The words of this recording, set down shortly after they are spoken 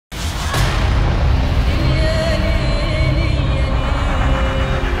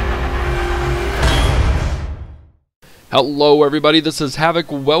Hello everybody, this is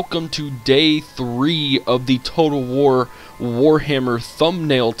Havoc. Welcome to day 3 of the Total War Warhammer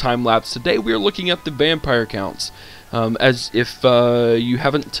thumbnail time lapse. Today we are looking at the vampire counts. As if you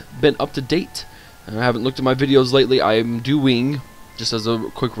haven't been up to date, I haven't looked at my videos lately, I am doing, just as a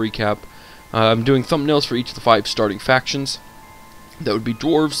quick recap, I'm doing thumbnails for each of the 5 starting factions. That would be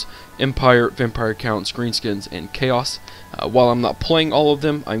Dwarves, Empire, Vampire Counts, Greenskins, and Chaos. While I'm not playing all of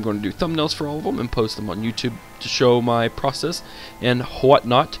them, I'm going to do thumbnails for all of them and post them on YouTube to show my process and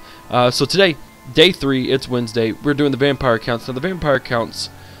whatnot. So today, day 3, it's Wednesday, we're doing the Vampire Counts. Now the Vampire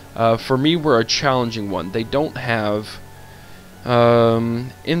Counts, for me, were a challenging one. They don't have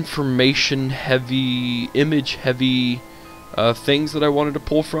information-heavy, image-heavy things that I wanted to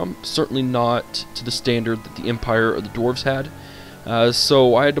pull from. Certainly not to the standard that the Empire or the Dwarves had.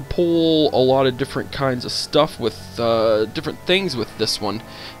 So I had to pull a lot of different kinds of stuff with different things with this one,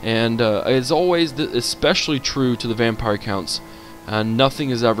 and as always, especially true to the vampire counts,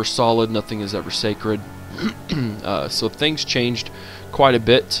 nothing is ever solid, nothing is ever sacred. So things changed quite a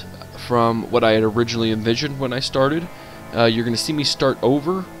bit from what I had originally envisioned when I started. You're going to see me start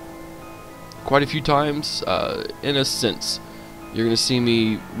over quite a few times, in a sense. You're going to see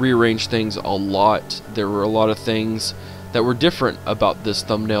me rearrange things a lot. There were a lot of things that were different about this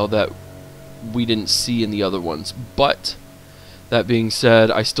thumbnail that we didn't see in the other ones. But that being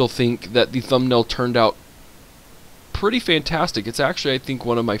said, I still think that the thumbnail turned out pretty fantastic. It's actually, I think,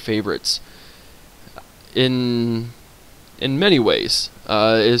 one of my favorites in many ways.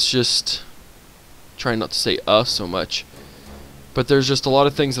 It's just trying not to say so much, but there's just a lot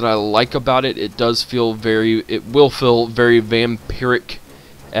of things that I like about it. It will feel very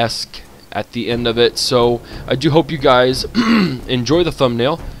vampiric-esque at the end of it. So I do hope you guys enjoy the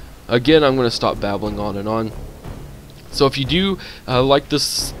thumbnail. Again, I'm going to stop babbling on and on. So if you do like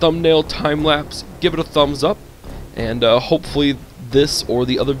this thumbnail time lapse, give it a thumbs up, and hopefully this or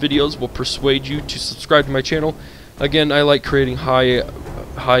the other videos will persuade you to subscribe to my channel. Again, I like creating high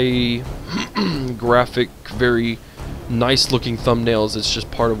graphic, very nice looking thumbnails. It's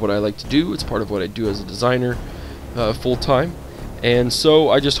just part of what I like to do. It's part of what I do as a designer full time. And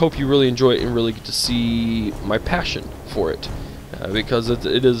so I just hope you really enjoy it and really get to see my passion for it, because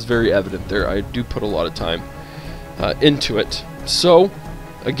it is very evident there. I do put a lot of time into it. So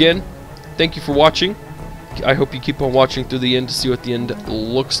again, thank you for watching. I hope you keep on watching through the end to see what the end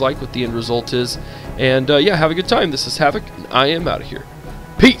looks like, what the end result is. And yeah, have a good time. This is Havoc, and I am out of here.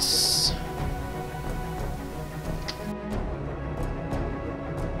 Peace!